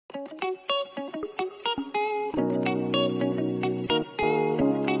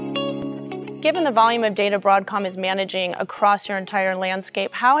Given the volume of data Broadcom is managing across your entire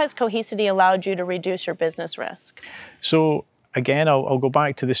landscape, how has Cohesity allowed you to reduce your business risk? So again, I'll go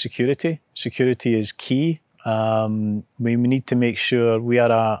back to the security. Security is key. We need to make sure we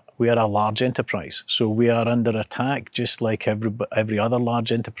are a large enterprise. So we are under attack just like every other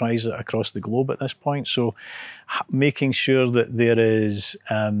large enterprise across the globe at this point. So making sure that there is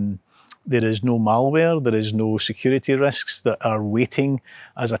no malware, there is no security risks that are waiting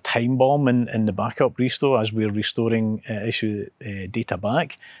as a time bomb in the backup restore as we're restoring data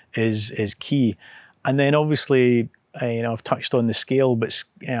back is key. And then obviously, I've touched on the scale, but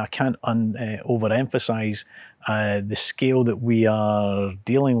I can't overemphasize the scale that we are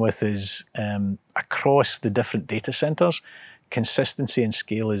dealing with is across the different data centers. Consistency and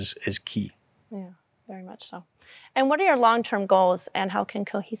scale is key. Yeah, very much so. And what are your long-term goals, and how can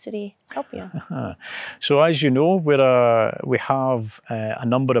Cohesity help you? So as you know, we have a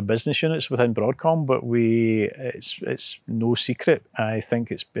number of business units within Broadcom, but it's no secret. I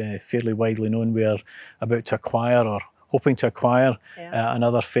think it's fairly widely known we are about to acquire or hoping to acquire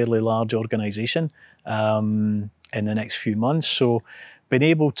another fairly large organization in the next few months. So being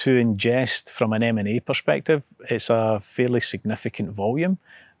able to ingest from an M&A perspective, it's a fairly significant volume,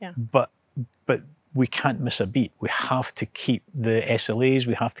 but we can't miss a beat. We have to keep the SLAs,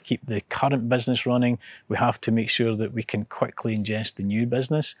 we have to keep the current business running, we have to make sure that we can quickly ingest the new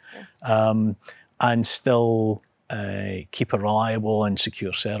business and still keep a reliable and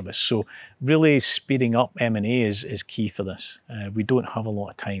secure service. So really speeding up M&A is key for this. We don't have a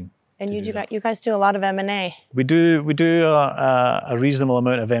lot of time. And you guys do a lot of M&A. We do a reasonable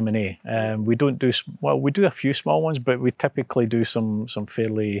amount of M&A. We don't do, well, we do a few small ones, but we typically do some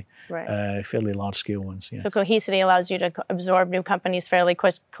fairly large scale ones. Yes. So Cohesity allows you to absorb new companies fairly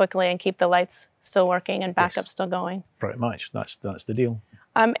quickly and keep the lights still working and backup still going. Pretty much, that's the deal.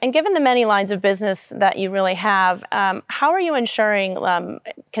 And given the many lines of business that you really have, how are you ensuring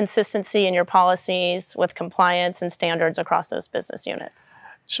consistency in your policies with compliance and standards across those business units?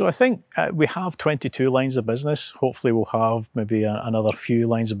 So I think we have 22 lines of business. Hopefully we'll have maybe another few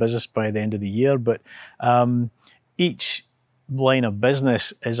lines of business by the end of the year. But each line of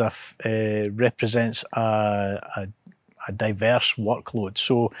business represents a diverse workload.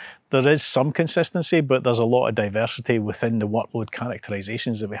 So there is some consistency, but there's a lot of diversity within the workload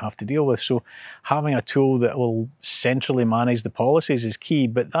characterizations that we have to deal with. So having a tool that will centrally manage the policies is key,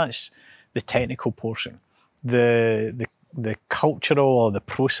 but that's the technical portion. The cultural or the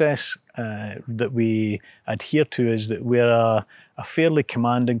process that we adhere to is that we're a fairly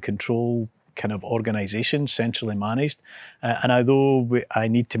command and control kind of organization, centrally managed. And although I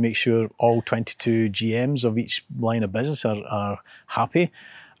need to make sure all 22 GMs of each line of business are happy,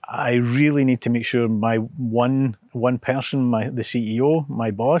 I really need to make sure my one person, the CEO,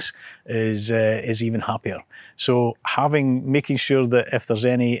 my boss, is even happier. So making sure that if there's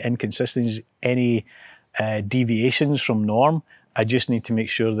any inconsistencies, any deviations from norm, I just need to make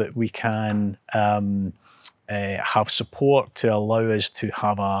sure that we can have support to allow us to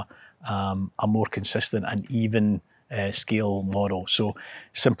have a more consistent and even scale model. So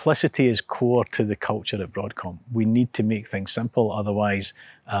simplicity is core to the culture at Broadcom. We need to make things simple, otherwise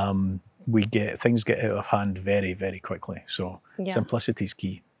things get out of hand very, very quickly. So simplicity is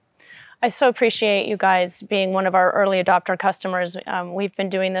key. I so appreciate you guys being one of our early adopter customers. We've been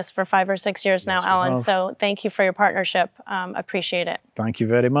doing this for 5 or 6 years now, Alan. So thank you for your partnership. Appreciate it. Thank you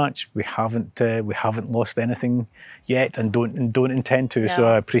very much. We haven't lost anything yet, and don't intend to. No. So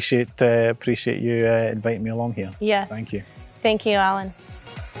I appreciate you inviting me along here. Yes. Thank you. Thank you, Alan.